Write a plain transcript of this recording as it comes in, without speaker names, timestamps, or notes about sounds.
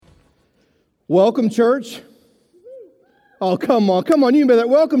Welcome, church. Oh, come on. You can be that.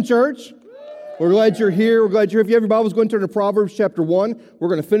 Welcome, church. We're glad you're here. We're glad you're here. If you have your Bibles, go and turn to Proverbs chapter 1. We're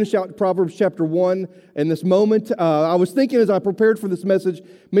going to finish out Proverbs chapter 1 in this moment. I was thinking as I prepared for this message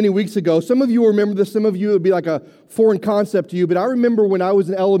many weeks ago, some of you will remember this, some of you it would be like a foreign concept to you, but I remember when I was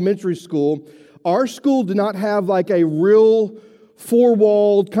in elementary school, our school did not have like a real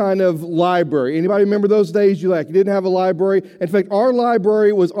four-walled kind of library. Anybody remember those days? You didn't have a library. In fact, our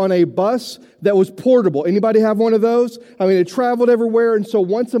library was on a bus that was portable. Anybody have one of those? I mean, it traveled everywhere, and so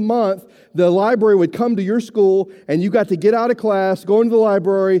once a month, the library would come to your school, and you got to get out of class, go into the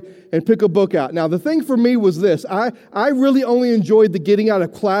library, and pick a book out. Now, the thing for me was this. I really only enjoyed the getting out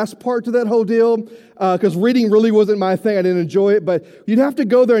of class part to that whole deal, because reading really wasn't my thing. I didn't enjoy it, but you'd have to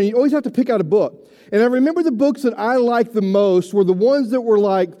go there, and you always have to pick out a book. And I remember the books that I liked the most were the ones that were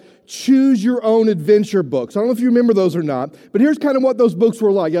like choose your own adventure books. I don't know if you remember those or not, but here's kind of what those books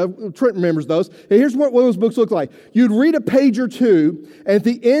were like. Trent remembers those. And here's what those books looked like. You'd read a page or two, and at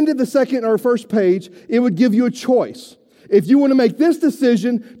the end of the second or first page, it would give you a choice. If you want to make this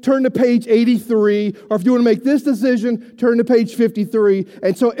decision, turn to page 83, or if you want to make this decision, turn to page 53.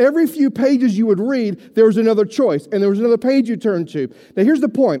 And so every few pages you would read, there was another choice, and there was another page you turned to. Now here's the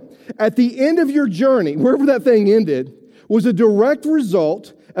point. At the end of your journey, wherever that thing ended, was a direct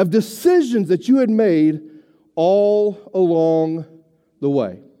result of decisions that you had made all along the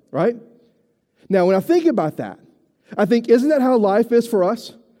way, right? Now when I think about that, I think, isn't that how life is for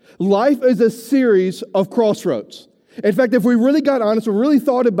us? Life is a series of crossroads. In fact, if we really got honest, we really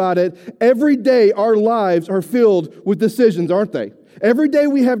thought about it, every day our lives are filled with decisions, aren't they? Every day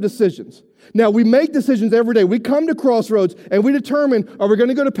we have decisions. Now, we make decisions every day. We come to crossroads and we determine, are we going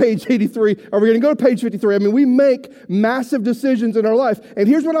to go to page 83? Are we going to go to page 53? I mean, we make massive decisions in our life. And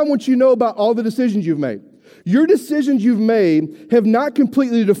here's what I want you to know about all the decisions you've made. Your decisions you've made have not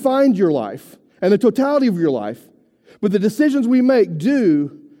completely defined your life and the totality of your life, but the decisions we make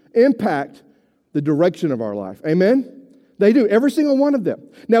do impact the direction of our life. Amen? They do, every single one of them.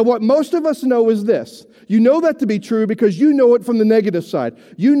 Now, what most of us know is this. You know that to be true because you know it from the negative side.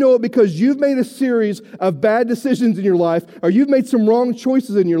 You know it because you've made a series of bad decisions in your life, or you've made some wrong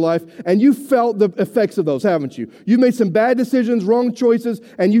choices in your life, and you felt the effects of those, haven't you? You've made some bad decisions, wrong choices,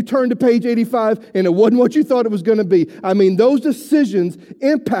 and you turned to page 85, and it wasn't what you thought it was going to be. I mean, those decisions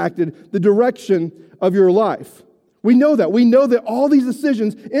impacted the direction of your life. We know that. We know that all these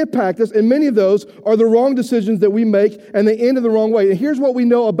decisions impact us, and many of those are the wrong decisions that we make, and they end in the wrong way. And here's what we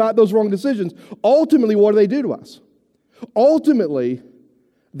know about those wrong decisions. Ultimately, what do they do to us? Ultimately,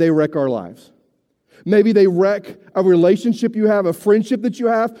 they wreck our lives. Maybe they wreck a relationship you have, a friendship that you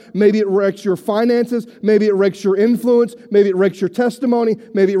have. Maybe it wrecks your finances. Maybe it wrecks your influence. Maybe it wrecks your testimony.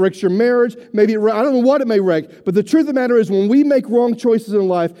 Maybe it wrecks your marriage. I don't know what it may wreck. But the truth of the matter is when we make wrong choices in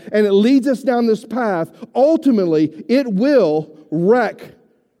life and it leads us down this path, ultimately it will wreck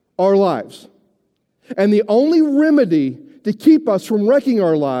our lives. And the only remedy to keep us from wrecking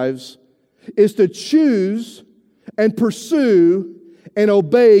our lives is to choose and pursue and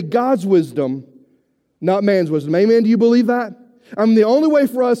obey God's wisdom, not man's wisdom. Amen? Do you believe that? The only way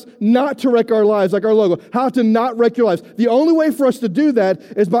for us not to wreck our lives, like our logo, how to not wreck your lives. The only way for us to do that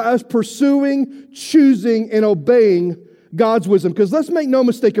is by us pursuing, choosing, and obeying God's wisdom. Because let's make no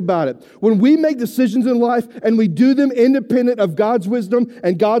mistake about it. When we make decisions in life and we do them independent of God's wisdom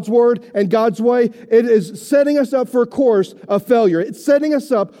and God's word and God's way, it is setting us up for a course of failure. It's setting us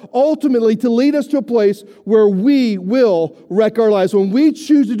up ultimately to lead us to a place where we will wreck our lives. When we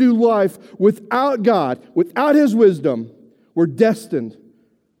choose to do life without God, without His wisdom, we're destined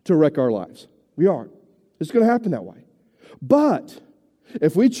to wreck our lives. We are. It's going to happen that way. But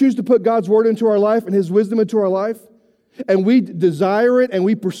if we choose to put God's word into our life and His wisdom into our life, and we desire it, and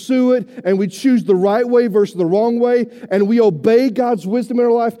we pursue it, and we choose the right way versus the wrong way, and we obey God's wisdom in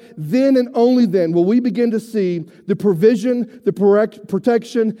our life, then and only then will we begin to see the provision, the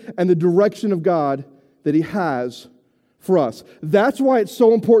protection, and the direction of God that He has for us. That's why it's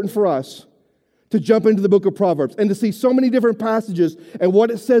so important for us to jump into the book of Proverbs and to see so many different passages and what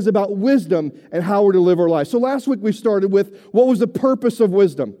it says about wisdom and how we're to live our lives. So last week we started with what was the purpose of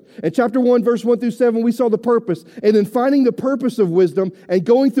wisdom. In chapter 1, verse 1 through 7, we saw the purpose. And in finding the purpose of wisdom and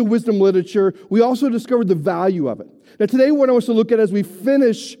going through wisdom literature, we also discovered the value of it. Now today what I want us to look at as we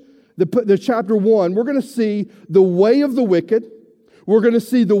finish the chapter 1, we're going to see the way of the wicked, we're going to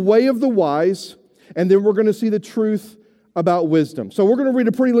see the way of the wise, and then we're going to see the truth about wisdom. So we're going to read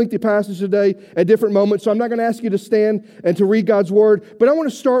a pretty lengthy passage today at different moments. So I'm not going to ask you to stand and to read God's word, but I want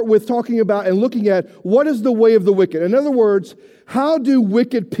to start with talking about and looking at what is the way of the wicked. In other words, how do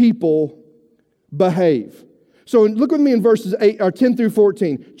wicked people behave? So look with me in verses 10 through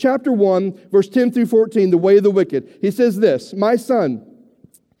 14. Chapter 1, verse 10 through 14, the way of the wicked. He says this, my son,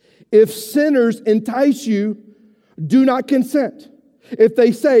 if sinners entice you, do not consent. If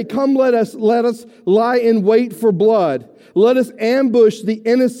they say, come, let us lie in wait for blood. Let us ambush the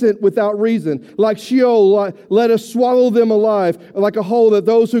innocent without reason. Like Sheol, let us swallow them alive, like a hole that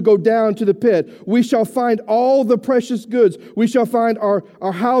those who go down to the pit. We shall find all the precious goods. We shall find our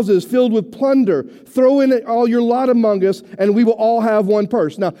houses filled with plunder. Throw in all your lot among us, and we will all have one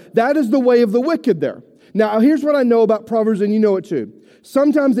purse. Now, that is the way of the wicked there. Now, here's what I know about Proverbs, and you know it too.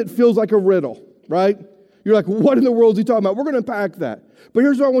 Sometimes it feels like a riddle, right? You're like, what in the world is he talking about? We're going to unpack that. But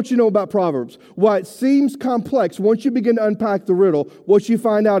here's what I want you to know about Proverbs. While it seems complex, once you begin to unpack the riddle, what you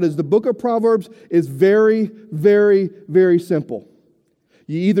find out is the book of Proverbs is very, very, very simple.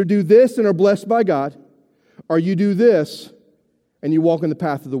 You either do this and are blessed by God, or you do this and you walk in the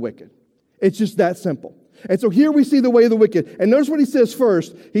path of the wicked. It's just that simple. And so here we see the way of the wicked. And notice what he says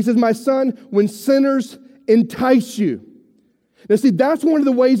first. He says, my son, when sinners entice you. Now see, that's one of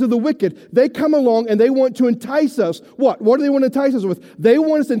the ways of the wicked. They come along and they want to entice us. What? What do they want to entice us with? They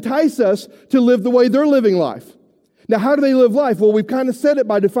want to entice us to live the way they're living life. Now, how do they live life? Well, we've kind of said it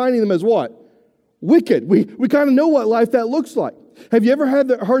by defining them as what? Wicked. We kind of know what life that looks like. Have you ever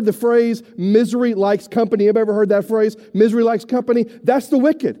heard the phrase, misery likes company? Have you ever heard that phrase, misery likes company? That's the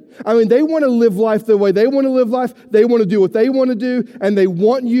wicked. I mean, they want to live life the way they want to live life. They want to do what they want to do, and they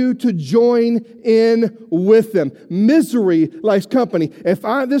want you to join in with them. Misery likes company. If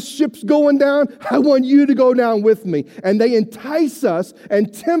this ship's going down, I want you to go down with me. And they entice us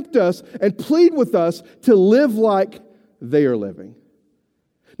and tempt us and plead with us to live like they are living.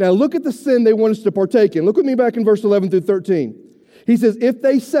 Now, look at the sin they want us to partake in. Look with me back in verse 11 through 13. He says, if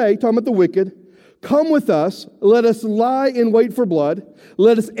they say, talking about the wicked, come with us, let us lie in wait for blood,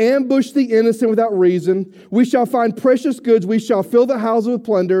 let us ambush the innocent without reason, we shall find precious goods, we shall fill the houses with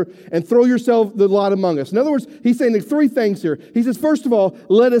plunder, and throw yourself the lot among us. In other words, he's saying three things here. He says, first of all,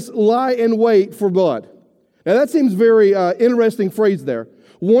 let us lie in wait for blood. Now that seems very interesting phrase there.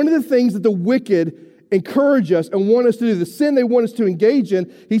 One of the things that the wicked encourage us and want us to do, the sin they want us to engage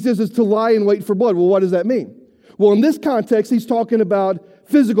in, he says, is to lie in wait for blood. Well, what does that mean? Well, in this context, he's talking about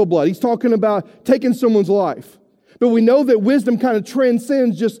physical blood. He's talking about taking someone's life. But we know that wisdom kind of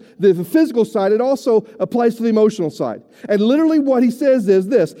transcends just the physical side. It also applies to the emotional side. And literally what he says is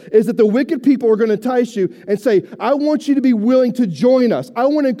this, is that the wicked people are going to entice you and say, I want you to be willing to join us. I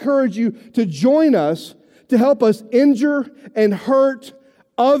want to encourage you to join us to help us injure and hurt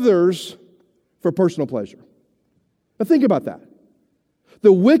others for personal pleasure. Now think about that.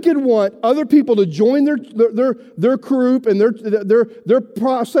 The wicked want other people to join their group and their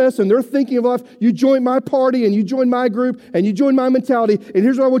process and their thinking of life. You join my party and you join my group and you join my mentality. And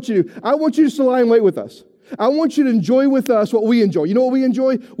here's what I want you to do. I want you to lie and wait with us. I want you to enjoy with us what we enjoy. You know what we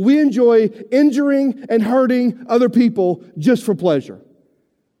enjoy? We enjoy injuring and hurting other people just for pleasure.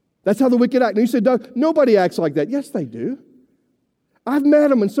 That's how the wicked act. And you say, Doug, nobody acts like that. Yes, they do. I've met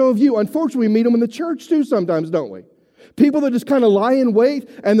them and so have you. Unfortunately, we meet them in the church too sometimes, don't we? People that just kind of lie in wait,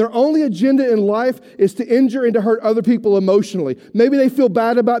 and their only agenda in life is to injure and to hurt other people emotionally. Maybe they feel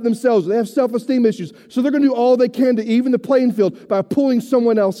bad about themselves. They have self-esteem issues. So they're going to do all they can to even the playing field by pulling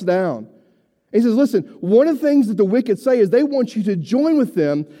someone else down. He says, listen, one of the things that the wicked say is they want you to join with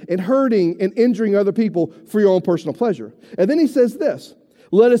them in hurting and injuring other people for your own personal pleasure. And then he says this,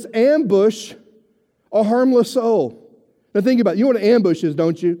 let us ambush a harmless soul. Now think about it. You know what an ambush is,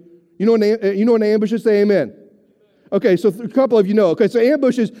 don't you? You know what an ambush is? Say amen. Okay, so a couple of you know. Okay, so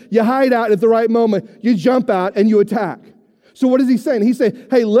ambushes, you hide out at the right moment, you jump out, and you attack. So what is he saying? He's saying,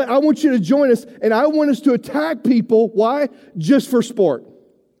 hey, I want you to join us, and I want us to attack people. Why? Just for sport.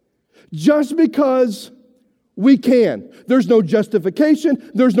 Just because we can. There's no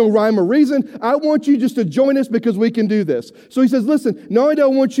justification. There's no rhyme or reason. I want you just to join us because we can do this. So he says, listen, no, I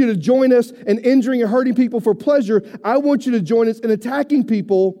don't want you to join us in injuring or hurting people for pleasure. I want you to join us in attacking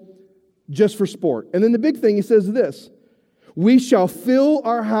people just for sport. And then the big thing, he says this, we shall fill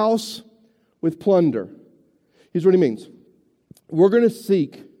our house with plunder. Here's what he means. We're going to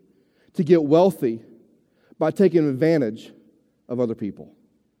seek to get wealthy by taking advantage of other people.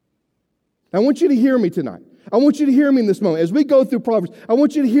 I want you to hear me tonight. I want you to hear me in this moment. As we go through Proverbs, I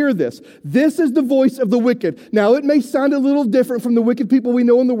want you to hear this. This is the voice of the wicked. Now, it may sound a little different from the wicked people we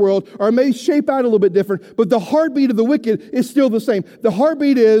know in the world, or it may shape out a little bit different, but the heartbeat of the wicked is still the same. The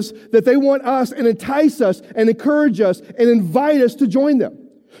heartbeat is that they want us and entice us and encourage us and invite us to join them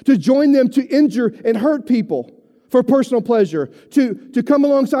to injure and hurt people for personal pleasure, to come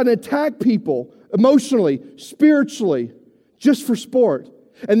alongside and attack people emotionally, spiritually, just for sport.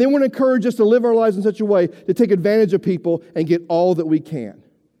 And they want to encourage us to live our lives in such a way to take advantage of people and get all that we can.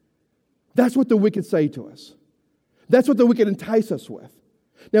 That's what the wicked say to us. That's what the wicked entice us with.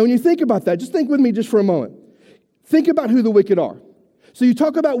 Now, when you think about that, just think with me just for a moment. Think about who the wicked are. So you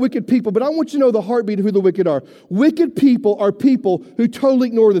talk about wicked people, but I want you to know the heartbeat of who the wicked are. Wicked people are people who totally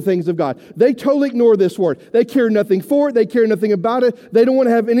ignore the things of God. They totally ignore this word. They care nothing for it. They care nothing about it. They don't want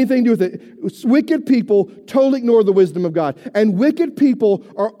to have anything to do with it. Wicked people totally ignore the wisdom of God. And wicked people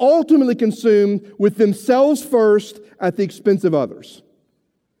are ultimately consumed with themselves first at the expense of others.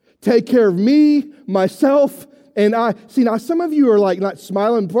 Take care of me, myself, and I. See, now some of you are like not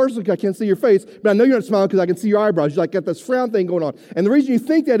smiling personally, I can't see your face, but I know you're not smiling because I can see your eyebrows. You're like got this frown thing going on. And the reason you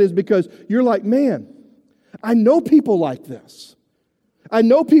think that is because you're like, man, I know people like this. I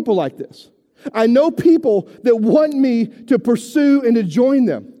know people like this. I know people that want me to pursue and to join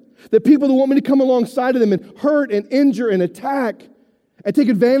them. That people that want me to come alongside of them and hurt and injure and attack and take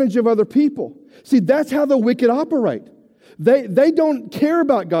advantage of other people. See, that's how the wicked operate. They don't care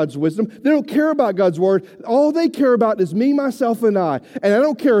about God's wisdom. They don't care about God's word. All they care about is me, myself, and I. And I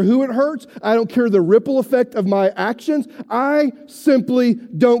don't care who it hurts. I don't care the ripple effect of my actions. I simply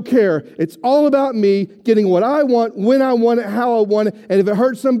don't care. It's all about me getting what I want, when I want it, how I want it. And if it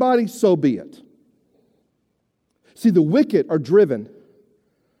hurts somebody, so be it. See, the wicked are driven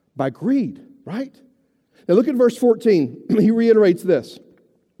by greed, right? Now look at verse 14. He reiterates this.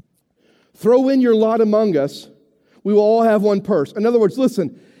 Throw in your lot among us. We will all have one purse. In other words,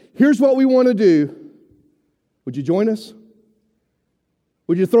 listen, here's what we want to do. Would you join us?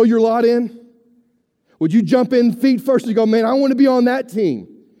 Would you throw your lot in? Would you jump in feet first and go, man, I want to be on that team?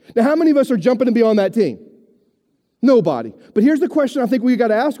 Now, how many of us are jumping to be on that team? Nobody. But here's the question I think we got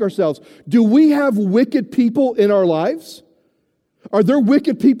to ask ourselves. Do we have wicked people in our lives? Are there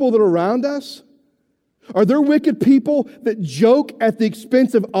wicked people that are around us? Are there wicked people that joke at the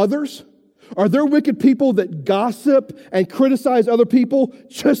expense of others? Are there wicked people that gossip and criticize other people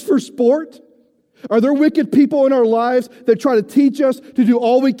just for sport? Are there wicked people in our lives that try to teach us to do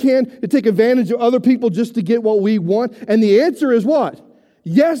all we can to take advantage of other people just to get what we want? And the answer is what?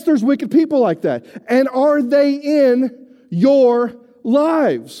 Yes, there's wicked people like that. And are they in your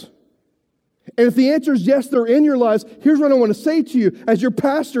lives? And if the answer is yes, they're in your lives, here's what I want to say to you as your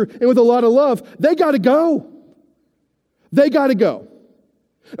pastor and with a lot of love. They got to go. They got to go.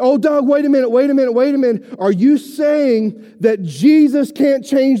 Oh, Doug, wait a minute. Are you saying that Jesus can't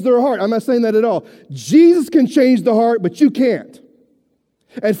change their heart? I'm not saying that at all. Jesus can change the heart, but you can't.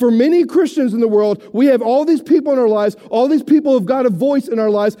 And for many Christians in the world, we have all these people in our lives, all these people have got a voice in our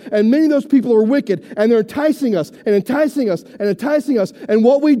lives, and many of those people are wicked, and they're enticing us, and enticing us, and enticing us. And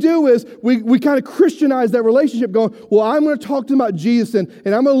what we do is we kind of Christianize that relationship going, well, I'm going to talk to them about Jesus, and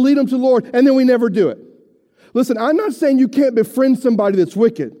I'm going to lead them to the Lord, and then we never do it. Listen, I'm not saying you can't befriend somebody that's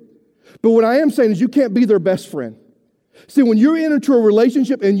wicked, but what I am saying is you can't be their best friend. See, when you're into a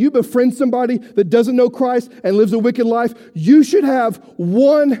relationship and you befriend somebody that doesn't know Christ and lives a wicked life, you should have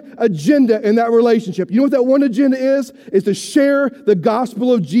one agenda in that relationship. You know what that one agenda is? Is to share the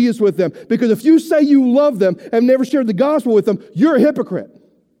gospel of Jesus with them. Because if you say you love them and never shared the gospel with them, you're a hypocrite.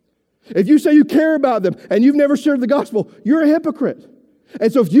 If you say you care about them and you've never shared the gospel, you're a hypocrite.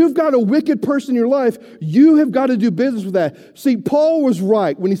 And so if you've got a wicked person in your life, you have got to do business with that. See, Paul was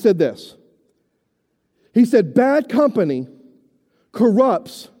right when he said this. He said, bad company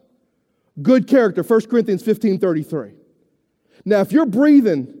corrupts good character. 1 Corinthians 15:33. Now, if you're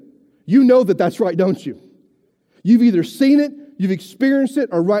breathing, you know that that's right, don't you? You've either seen it, you've experienced it,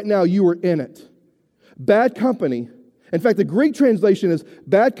 or right now you are in it. Bad company. In fact, the Greek translation is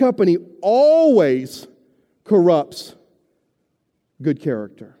bad company always corrupts good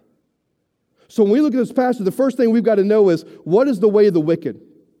character. So when we look at this passage, the first thing we've got to know is, what is the way of the wicked?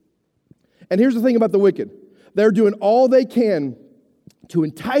 And here's the thing about the wicked. They're doing all they can to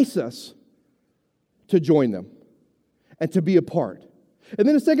entice us to join them and to be a part. And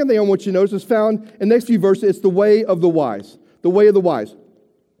then the second thing I want you to notice is found in the next few verses. It's the way of the wise. The way of the wise.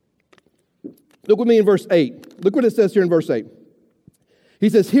 Look with me in verse 8. Look what it says here in verse 8. He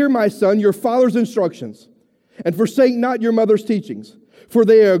says, hear, my son, your father's instructions, and forsake not your mother's teachings. For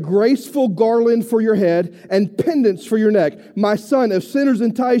they are a graceful garland for your head and pendants for your neck. My son, if sinners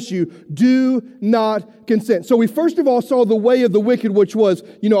entice you, do not consent. So we first of all saw the way of the wicked, which was,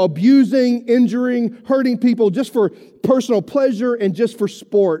 abusing, injuring, hurting people just for personal pleasure and just for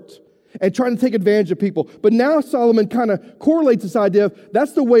sport and trying to take advantage of people. But now Solomon kind of correlates this idea of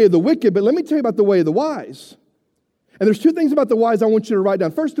that's the way of the wicked. But let me tell you about the way of the wise. And there's two things about the wise I want you to write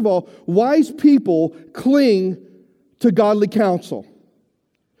down. First of all, wise people cling to godly counsel.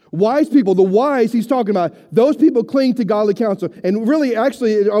 Wise people, the wise he's talking about, those people cling to godly counsel. And really,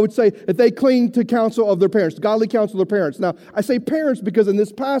 actually, I would say that they cling to counsel of their parents, godly counsel of their parents. Now, I say parents because in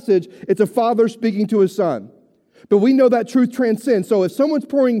this passage, it's a father speaking to his son. But we know that truth transcends. So if someone's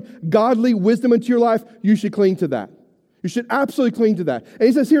pouring godly wisdom into your life, you should cling to that. You should absolutely cling to that. And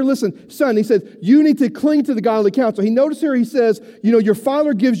he says here, listen, son, he says, you need to cling to the godly counsel. He says, your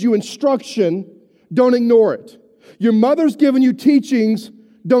father gives you instruction, don't ignore it. Your mother's given you teachings,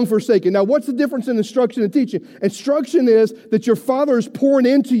 don't forsake it. Now, what's the difference in instruction and teaching? Instruction is that your father is pouring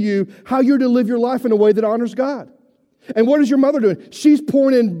into you how you're to live your life in a way that honors God. And what is your mother doing? She's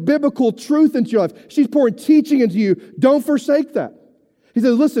pouring in biblical truth into your life. She's pouring teaching into you. Don't forsake that. He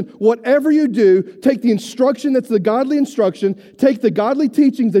says, listen, whatever you do, take the instruction that's the godly instruction, take the godly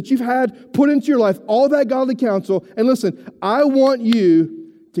teachings that you've had put into your life, all that godly counsel, and listen, I want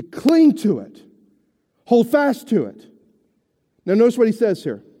you to cling to it. Hold fast to it. Now notice what he says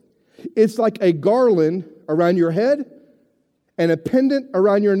here. It's like a garland around your head and a pendant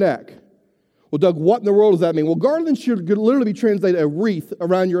around your neck. Well, Doug, what in the world does that mean? Well, garland should literally be translated a wreath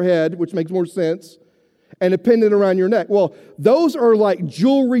around your head, which makes more sense, and a pendant around your neck. Well, those are like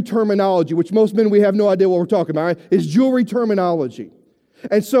jewelry terminology, which most men, we have no idea what we're talking about. Right? It's jewelry terminology.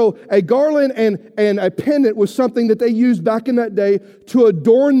 And so a garland and a pendant was something that they used back in that day to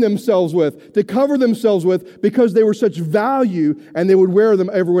adorn themselves with, to cover themselves with, because they were such value and they would wear them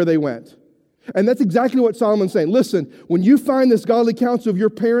everywhere they went. And that's exactly what Solomon's saying. Listen, when you find this godly counsel of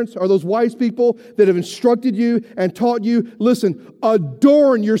your parents or those wise people that have instructed you and taught you, listen,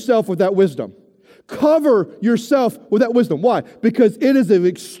 adorn yourself with that wisdom. Cover yourself with that wisdom. Why? Because it is of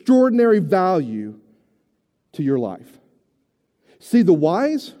extraordinary value to your life. See, the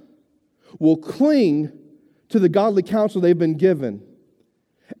wise will cling to the godly counsel they've been given,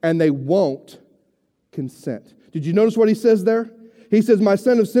 and they won't consent. Did you notice what he says there? He says, my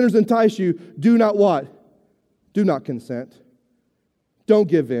son, if sinners entice you, do not what? Do not consent. Don't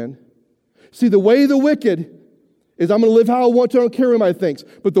give in. See, the way of the wicked is I'm going to live how I want to, I don't care what anybody thinks.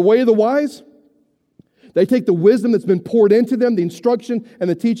 But the way of the wise, they take the wisdom that's been poured into them, the instruction and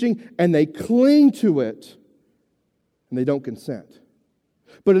the teaching, and they cling to it. And they don't consent.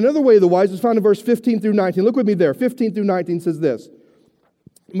 But another way of the wise is found in verse 15 through 19. Look with me there. 15 through 19 says this.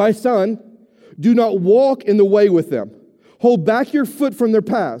 My son, do not walk in the way with them. Hold back your foot from their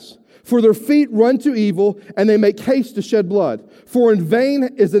paths. For their feet run to evil, and they make haste to shed blood. For in vain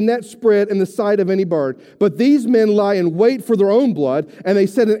is a net spread in the sight of any bird. But these men lie in wait for their own blood, and they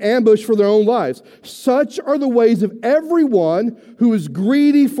set an ambush for their own lives. Such are the ways of everyone who is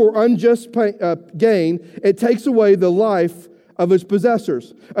greedy for unjust gain. It takes away the life of his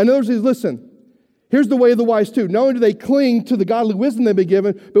possessors. In other words, listen, here's the way of the wise too. Not only do they cling to the godly wisdom they've been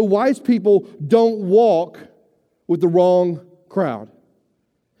given, but wise people don't walk with the wrong crowd.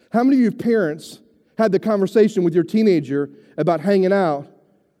 How many of you parents had the conversation with your teenager about hanging out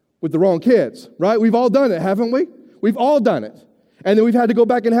with the wrong kids, right? We've all done it, haven't we? We've all done it. And then we've had to go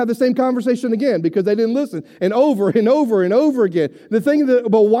back and have the same conversation again because they didn't listen, and over and over and over again. The thing that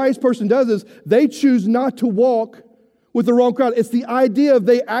a wise person does is they choose not to walk with the wrong crowd. It's the idea of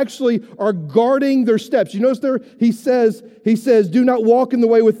they actually are guarding their steps. You notice there, he says, do not walk in the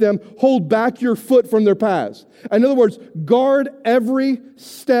way with them. Hold back your foot from their paths. In other words, guard every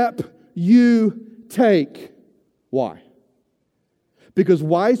step you take. Why? Because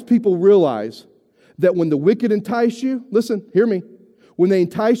wise people realize that when the wicked entice you, listen, hear me. When they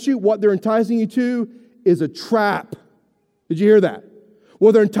entice you, what they're enticing you to is a trap. Did you hear that?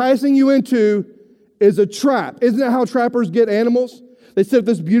 What they're enticing you into is a trap. Isn't that how trappers get animals? They set up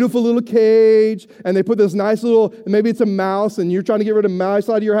this beautiful little cage, and they put this nice little, maybe it's a mouse, and you're trying to get rid of a mouse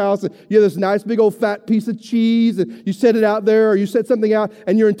out of your house, and you have this nice big old fat piece of cheese, and you set it out there, or you set something out,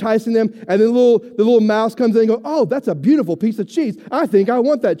 and you're enticing them, and then the little mouse comes in and goes, oh, that's a beautiful piece of cheese. I think I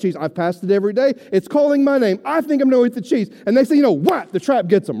want that cheese. I've passed it every day. It's calling my name. I think I'm going to eat the cheese. And they say, you know what? The trap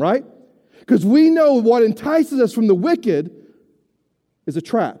gets them, right? Because we know what entices us from the wicked is a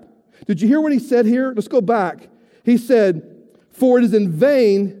trap. Did you hear what he said here? Let's go back. He said, for it is in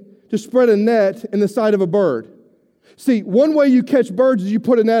vain to spread a net in the sight of a bird. See, one way you catch birds is you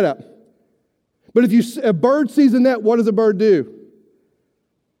put a net up. But if a bird sees a net, what does a bird do?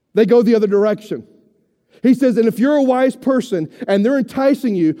 They go the other direction. He says, and if you're a wise person and they're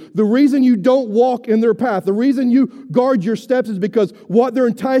enticing you, the reason you don't walk in their path, the reason you guard your steps is because what they're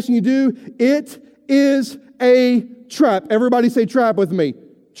enticing you to do, it is a trap. Everybody say trap with me.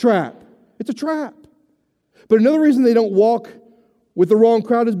 Trap. It's a trap. But another reason they don't walk with the wrong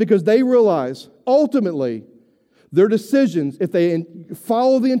crowd is because they realize ultimately their decisions, if they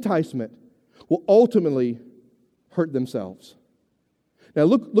follow the enticement, will ultimately hurt themselves. Now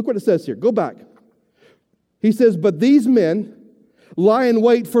look what it says here. Go back. He says, but these men lie in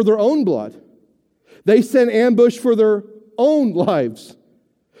wait for their own blood. They set ambush for their own lives.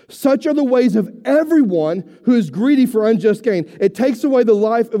 Such are the ways of everyone who is greedy for unjust gain. It takes away the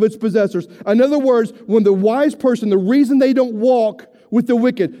life of its possessors. In other words, when the wise person, the reason they don't walk with the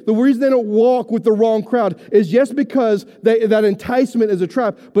wicked, the reason they don't walk with the wrong crowd is just because that enticement is a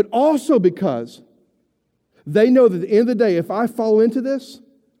trap, but also because they know that at the end of the day, if I fall into this,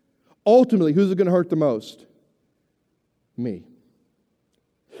 ultimately, who's it going to hurt the most? Me.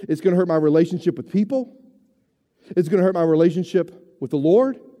 It's going to hurt my relationship with people. It's going to hurt my relationship with the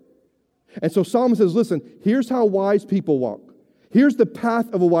Lord. And so Solomon says, listen, here's how wise people walk. Here's the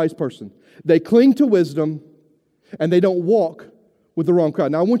path of a wise person. They cling to wisdom, and they don't walk with the wrong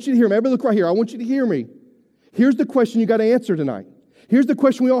crowd. Now, I want you to hear me. Everybody look right here. I want you to hear me. Here's the question you got to answer tonight. Here's the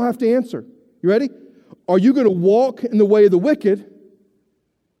question we all have to answer. You ready? Are you going to walk in the way of the wicked? Or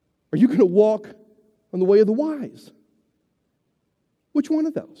are you going to walk on the way of the wise? Which one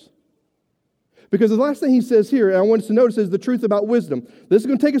of those? Because the last thing he says here, and I want us to notice, is the truth about wisdom. This is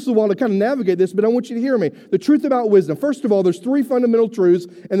going to take us a while to kind of navigate this, but I want you to hear me. The truth about wisdom. First of all, there's three fundamental truths,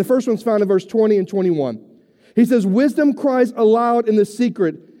 and the first one's found in verse 20 and 21. He says, wisdom cries aloud in the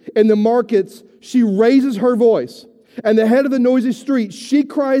secret. In the markets, she raises her voice. And the head of the noisy street, she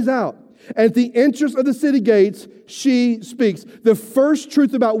cries out. And at the entrance of the city gates, she speaks. The first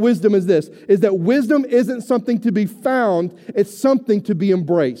truth about wisdom is this, is that wisdom isn't something to be found, it's something to be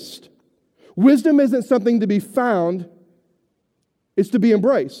embraced. Wisdom isn't something to be found, it's to be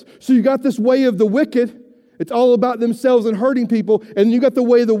embraced. So you got this way of the wicked, it's all about themselves and hurting people, and you got the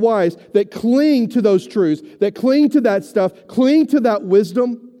way of the wise that cling to those truths, that cling to that stuff, cling to that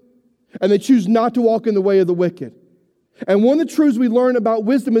wisdom, and they choose not to walk in the way of the wicked. And one of the truths we learn about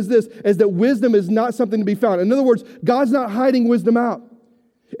wisdom is this, is that wisdom is not something to be found. In other words, God's not hiding wisdom out.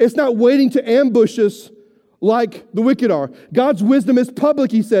 It's not waiting to ambush us like the wicked are. God's wisdom is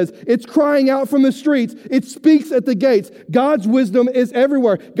public, he says. It's crying out from the streets. It speaks at the gates. God's wisdom is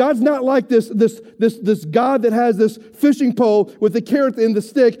everywhere. God's not like this God that has this fishing pole with the carrot in the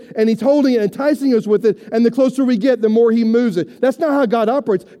stick, and he's holding it, enticing us with it, and the closer we get, the more he moves it. That's not how God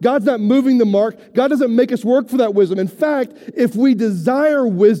operates. God's not moving the mark. God doesn't make us work for that wisdom. In fact, if we desire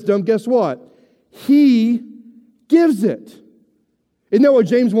wisdom, guess what? He gives it. Isn't that what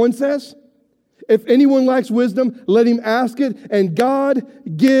James 1 says? If anyone lacks wisdom, let him ask it, and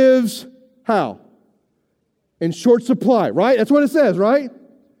God gives how? In short supply, right? That's what it says, right?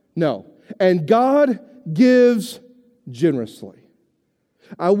 No. And God gives generously.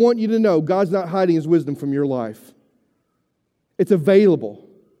 I want you to know God's not hiding his wisdom from your life. It's available,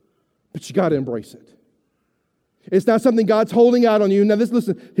 but you got to embrace it. It's not something God's holding out on you. Now,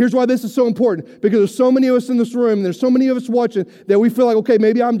 listen, here's why this is so important. Because there's so many of us in this room, and there's so many of us watching, that we feel like, okay,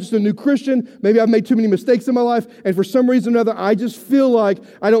 maybe I'm just a new Christian. Maybe I've made too many mistakes in my life. And for some reason or another, I just feel like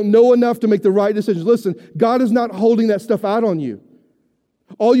I don't know enough to make the right decisions. Listen, God is not holding that stuff out on you.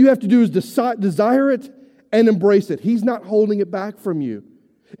 All you have to do is desire it and embrace it. He's not holding it back from you.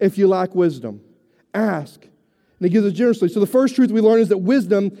 If you lack wisdom, ask. And he gives it generously. So the first truth we learn is that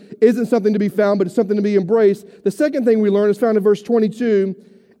wisdom isn't something to be found, but it's something to be embraced. The second thing we learn is found in verse 22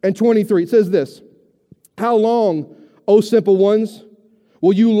 and 23. It says this, how long, O simple ones,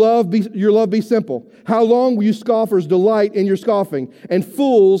 will your love be simple? How long will you scoffers delight in your scoffing, and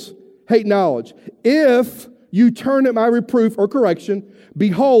fools hate knowledge? If you turn at my reproof or correction,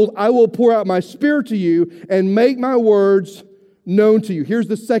 behold, I will pour out my spirit to you and make my words known to you. Here's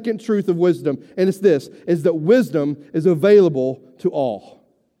the second truth of wisdom, and it's this, is that wisdom is available to all,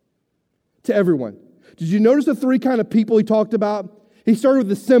 to everyone. Did you notice the three kind of people he talked about? He started with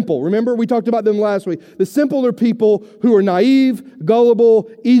the simple. Remember, we talked about them last week. The simple are people who are naive,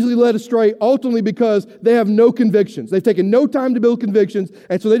 gullible, easily led astray, ultimately because they have no convictions. They've taken no time to build convictions,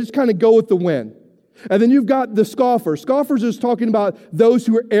 and so they just kind of go with the wind. And then you've got the scoffers. Scoffers is talking about those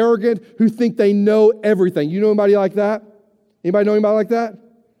who are arrogant, who think they know everything. You know anybody like that? Anybody know anybody like that?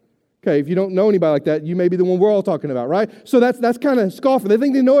 Okay, if you don't know anybody like that, you may be the one we're all talking about, right? So that's kind of scoffer. They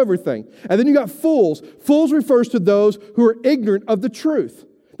think they know everything. And then you got fools. Fools refers to those who are ignorant of the truth.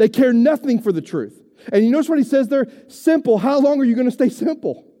 They care nothing for the truth. And you notice what he says there? Simple. How long are you going to stay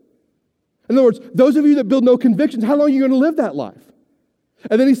simple? In other words, those of you that build no convictions, how long are you going to live that life?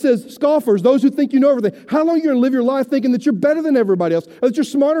 And then he says, scoffers, those who think you know everything. How long are you going to live your life thinking that you're better than everybody else, or that you're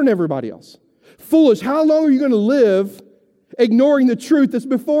smarter than everybody else? Foolish. How long are you going to live ignoring the truth that's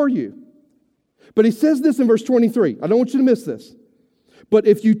before you? But he says this in verse 23. I don't want you to miss this. But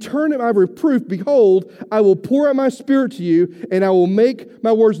if you turn at my reproof, behold, I will pour out my spirit to you, and I will make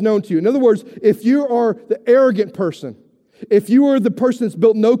my words known to you. In other words, if you are the arrogant person, If you are the person that's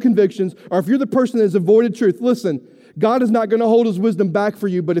built no convictions, or if you're the person that has avoided truth, listen, God is not going to hold His wisdom back for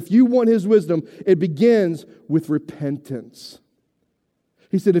you, but if you want His wisdom, it begins with repentance.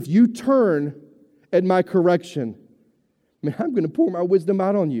 He said, if you turn at my correction, man, I'm going to pour my wisdom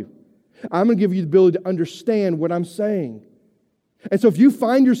out on you. I'm going to give you the ability to understand what I'm saying. And so if you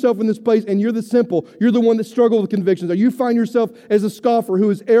find yourself in this place and you're the simple, you're the one that struggles with convictions, or you find yourself as a scoffer who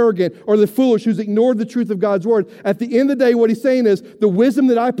is arrogant, or the foolish who's ignored the truth of God's word, at the end of the day, what he's saying is, the wisdom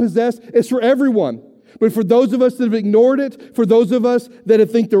that I possess is for everyone. But for those of us that have ignored it, for those of us that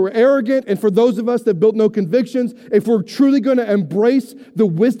think they're arrogant, and for those of us that built no convictions, if we're truly going to embrace the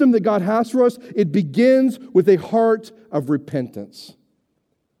wisdom that God has for us, it begins with a heart of repentance.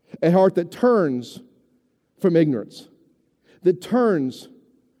 A heart that turns from ignorance, that turns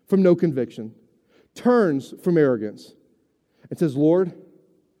from no conviction, turns from arrogance, and says, Lord,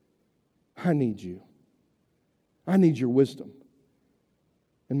 I need you. I need your wisdom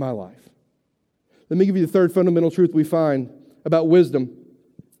in my life. Let me give you the third fundamental truth we find about wisdom.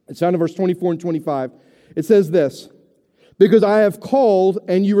 It's found in verse 24 and 25. It says this, because I have called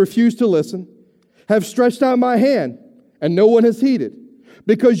and you refuse to listen, have stretched out my hand and no one has heeded,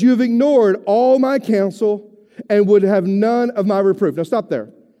 because you have ignored all my counsel and would have none of my reproof. Now stop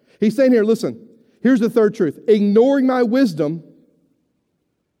there. He's saying here, listen, here's the third truth. Ignoring my wisdom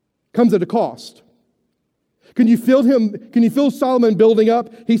comes at a cost. Can you feel Solomon building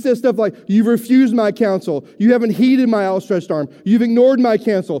up? He says stuff like, you've refused my counsel. You haven't heeded my outstretched arm. You've ignored my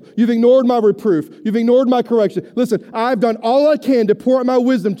counsel. You've ignored my reproof. You've ignored my correction. Listen, I've done all I can to pour out my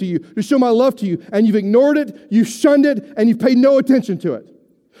wisdom to you, to show my love to you, and you've ignored it, you've shunned it, and you've paid no attention to it.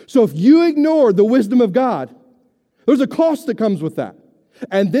 So if you ignore the wisdom of God, there's a cost that comes with that.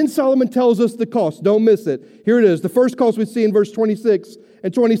 And then Solomon tells us the cost. Don't miss it. Here it is. The first cost we see in verse 26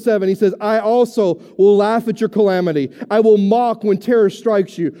 and 27. He says, I also will laugh at your calamity. I will mock when terror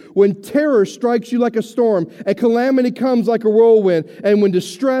strikes you. When terror strikes you like a storm, and calamity comes like a whirlwind, and when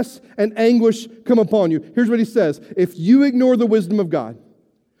distress and anguish come upon you. Here's what he says. If you ignore the wisdom of God,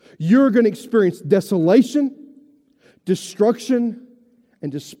 you're going to experience desolation, destruction,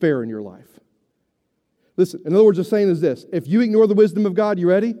 and despair in your life. Listen, in other words, the saying is this. If you ignore the wisdom of God, you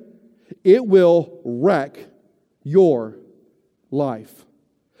ready? It will wreck your life.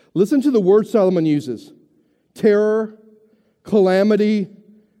 Listen to the word Solomon uses. Terror, calamity,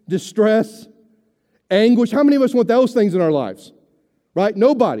 distress, anguish. How many of us want those things in our lives? Right?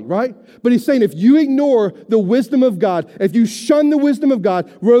 Nobody, right? But he's saying if you ignore the wisdom of God, if you shun the wisdom of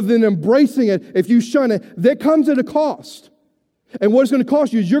God rather than embracing it, if you shun it, that comes at a cost. And what it's going to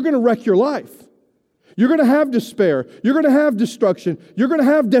cost you is you're going to wreck your life. You're going to have despair. You're going to have destruction. You're going to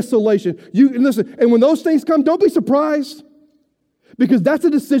have desolation. And listen, and when those things come, don't be surprised, because that's a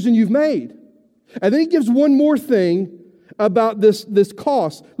decision you've made. And then he gives one more thing about this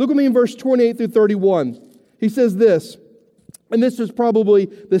cost. Look with me in verse 28 through 31. He says this, and this is probably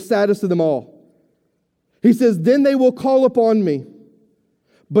the saddest of them all. He says, then they will call upon me,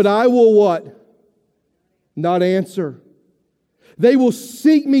 but I will what? Not answer. They will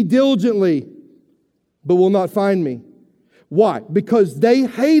seek me diligently, but will not find me. Why? Because they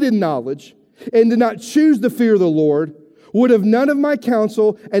hated knowledge and did not choose the fear of the Lord, would have none of my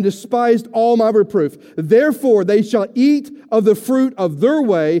counsel, and despised all my reproof. Therefore they shall eat of the fruit of their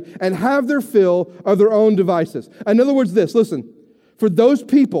way and have their fill of their own devices. In other words, listen, for those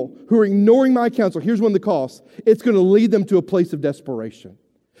people who are ignoring my counsel, here's one of the costs. It's going to lead them to a place of desperation.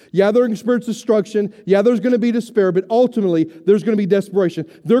 Yeah, they're going to experience destruction. Yeah, there's going to be despair, but ultimately there's going to be desperation.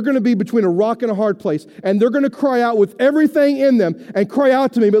 They're going to be between a rock and a hard place, and they're going to cry out with everything in them and cry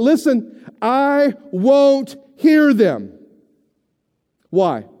out to me. But listen, I won't hear them.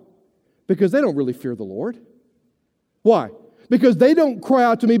 Why? Because they don't really fear the Lord. Why? Because they don't cry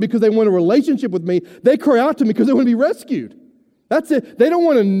out to me because they want a relationship with me. They cry out to me because they want to be rescued. That's it. They don't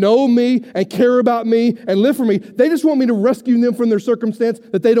want to know me and care about me and live for me. They just want me to rescue them from their circumstance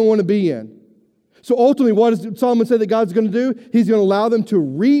that they don't want to be in. So ultimately, what does Solomon say that God's going to do? He's going to allow them to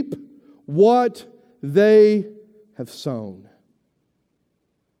reap what they have sown.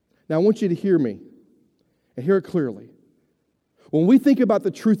 Now, I want you to hear me and hear it clearly. When we think about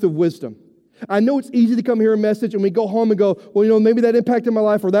the truth of wisdom, I know it's easy to come hear a message and we go home and go, well, maybe that impacted my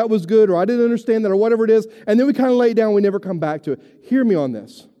life, or that was good, or I didn't understand that, or whatever it is, and then we kind of lay it down and we never come back to it. Hear me on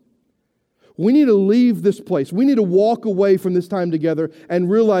this. We need to leave this place. We need to walk away from this time together and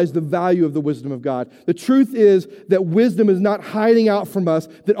realize the value of the wisdom of God. The truth is that wisdom is not hiding out from us,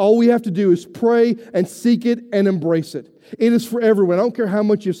 that all we have to do is pray and seek it and embrace it. It is for everyone. I don't care how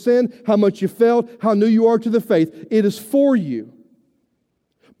much you've sinned, how much you failed, how new you are to the faith. It is for you.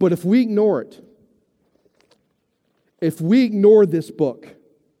 But if we ignore it, if we ignore this book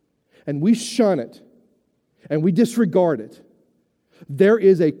and we shun it and we disregard it, there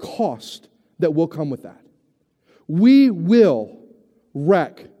is a cost that will come with that. We will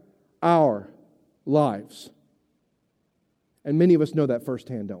wreck our lives. And many of us know that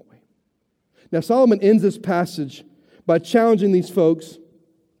firsthand, don't we? Now, Solomon ends this passage by challenging these folks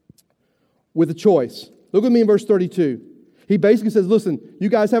with a choice. Look with me in verse 32. He basically says, listen, you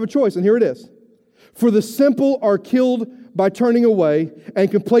guys have a choice, and here it is. For the simple are killed by turning away,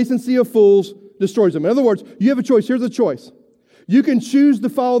 and complacency of fools destroys them. In other words, you have a choice. Here's the choice. You can choose to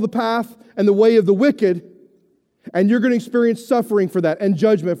follow the path and the way of the wicked, and you're going to experience suffering for that and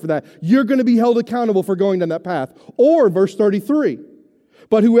judgment for that. You're going to be held accountable for going down that path. Or, verse 33,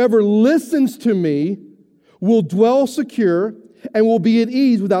 but whoever listens to me will dwell secure and will be at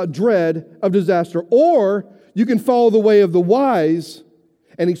ease without dread of disaster. Or you can follow the way of the wise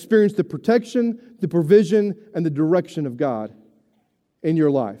and experience the protection, the provision, and the direction of God in your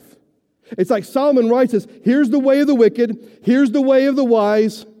life. It's like Solomon writes us, here's the way of the wicked, here's the way of the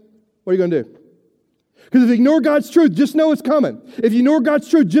wise. What are you going to do? Because if you ignore God's truth, just know it's coming. If you ignore God's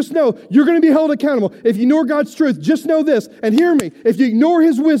truth, just know you're going to be held accountable. If you ignore God's truth, just know this, and hear me. If you ignore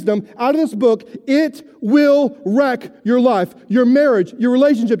His wisdom out of this book, it will wreck your life, your marriage, your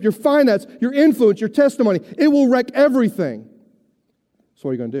relationship, your finance, your influence, your testimony. It will wreck everything. So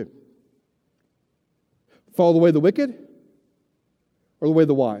what are you going to do? Follow the way of the wicked or the way of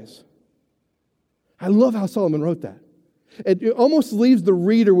the wise? I love how Solomon wrote that. It almost leaves the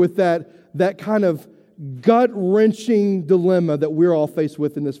reader with that kind of gut-wrenching dilemma that we're all faced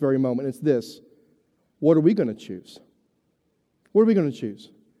with in this very moment. It's this. What are we going to choose? What are we going to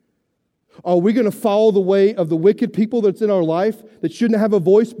choose? Are we going to follow the way of the wicked people that's in our life that shouldn't have a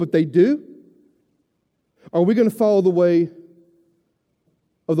voice, but they do? Are we going to follow the way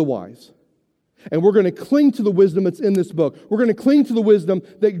of the wise? And we're going to cling to the wisdom that's in this book. We're going to cling to the wisdom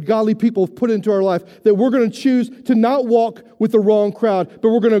that godly people have put into our life, that we're going to choose to not walk with the wrong crowd, but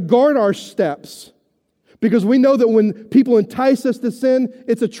we're going to guard our steps. Because we know that when people entice us to sin,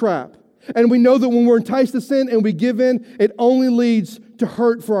 it's a trap. And we know that when we're enticed to sin and we give in, it only leads to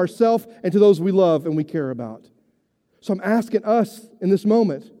hurt for ourselves and to those we love and we care about. So I'm asking us in this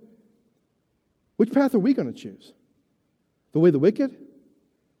moment, which path are we going to choose? The way of the wicked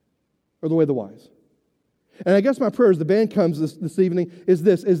or the way of the wise? And I guess my prayer as the band comes this evening is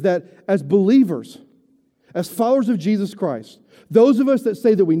that as believers, as followers of Jesus Christ, those of us that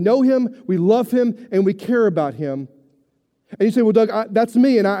say that we know Him, we love Him, and we care about Him. And you say, well, Doug, that's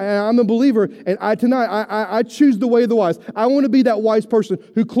me, and I'm a believer, and I choose the way of the wise. I want to be that wise person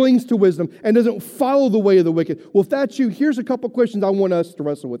who clings to wisdom and doesn't follow the way of the wicked. Well, if that's you, here's a couple questions I want us to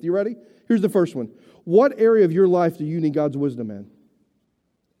wrestle with. You ready? Here's the first one. What area of your life do you need God's wisdom in?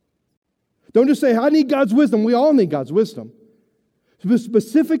 Don't just say, I need God's wisdom. We all need God's wisdom.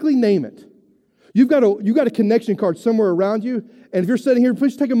 Specifically name it. You've got a connection card somewhere around you, and if you're sitting here,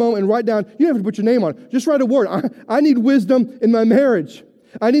 please take a moment and write down. You don't have to put your name on it. Just write a word. I need wisdom in my marriage.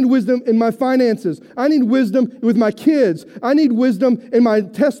 I need wisdom in my finances. I need wisdom with my kids. I need wisdom in my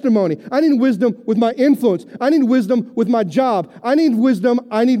testimony. I need wisdom with my influence. I need wisdom with my job. I need wisdom.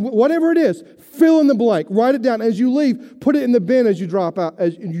 I need whatever it is. Fill in the blank. Write it down. As you leave, put it in the bin as you walk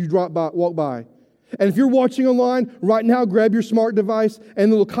by. And if you're watching online right now, grab your smart device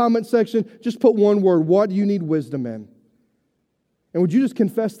and the little comment section. Just put one word. What do you need wisdom in? And would you just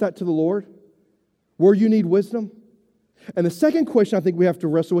confess that to the Lord? Where you need wisdom? And the second question I think we have to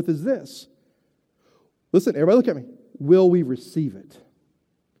wrestle with is this. Listen, everybody look at me. Will we receive it?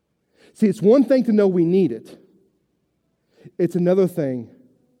 See, it's one thing to know we need it. It's another thing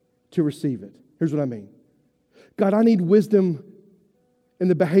to receive it. Here's what I mean. God, I need wisdom in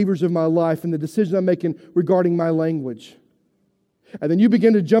the behaviors of my life and the decisions I'm making regarding my language. And then you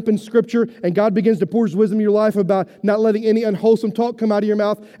begin to jump in Scripture, and God begins to pour His wisdom in your life about not letting any unwholesome talk come out of your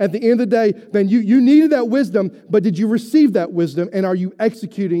mouth. At the end of the day, then you needed that wisdom, but did you receive that wisdom, and are you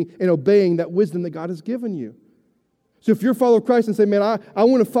executing and obeying that wisdom that God has given you? So if you're a follower of Christ and say, man, I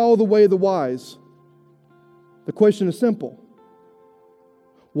want to follow the way of the wise, the question is simple.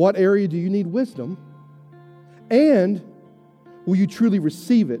 What area do you need wisdom? And will you truly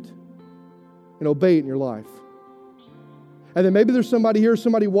receive it and obey it in your life? And then maybe there's somebody here,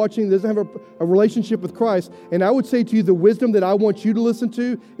 somebody watching that doesn't have a relationship with Christ. And I would say to you, the wisdom that I want you to listen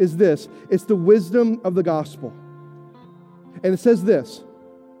to is this. It's the wisdom of the gospel. And it says this,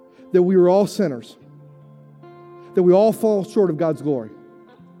 that we are all sinners, that we all fall short of God's glory.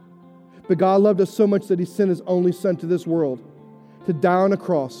 But God loved us so much that He sent His only Son to this world to die on a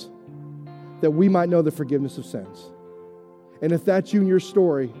cross that we might know the forgiveness of sins. And if that's you and your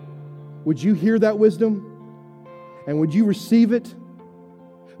story, would you hear that wisdom? And would you receive it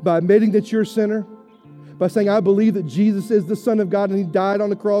by admitting that you're a sinner? By saying, I believe that Jesus is the Son of God and He died on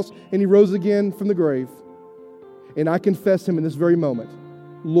the cross and He rose again from the grave. And I confess Him in this very moment,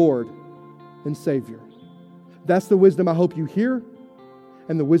 Lord and Savior. That's the wisdom I hope you hear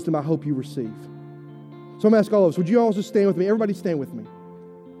and the wisdom I hope you receive. So I'm going to ask all of us, would you all just stand with me? Everybody stand with me.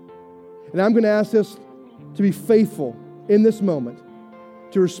 And I'm going to ask us to be faithful in this moment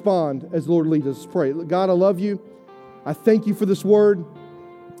to respond as the Lord leads us. Pray. God, I love you. I thank you for this word.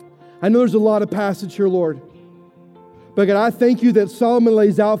 I know there's a lot of passage here, Lord. But God, I thank you that Solomon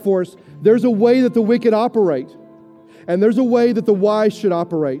lays out for us, there's a way that the wicked operate. And there's a way that the wise should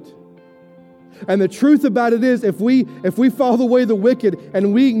operate. And the truth about it is, if we follow the way of the wicked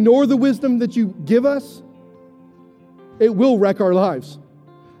and we ignore the wisdom that you give us, it will wreck our lives.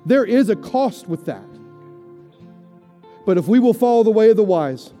 There is a cost with that. But if we will follow the way of the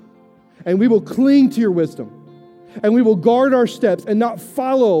wise, and we will cling to your wisdom, and we will guard our steps and not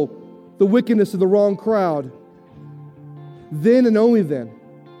follow the wickedness of the wrong crowd, then and only then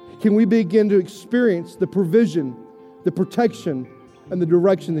can we begin to experience the provision, the protection, and the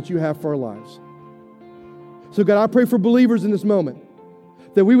direction that you have for our lives. So God, I pray for believers in this moment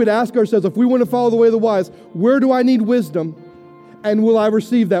that we would ask ourselves, if we want to follow the way of the wise, where do I need wisdom? And will I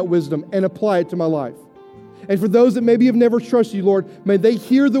receive that wisdom and apply it to my life? And for those that maybe have never trusted you, Lord, may they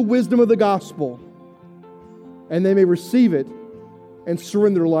hear the wisdom of the gospel and they may receive it and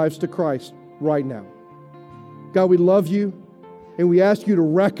surrender their lives to Christ right now. God, we love you and we ask you to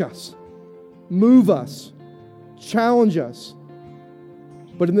wreck us, move us, challenge us.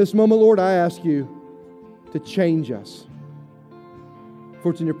 But in this moment, Lord, I ask you to change us.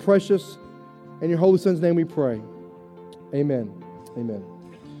 For it's in your precious and your holy Son's name we pray. Amen. Amen.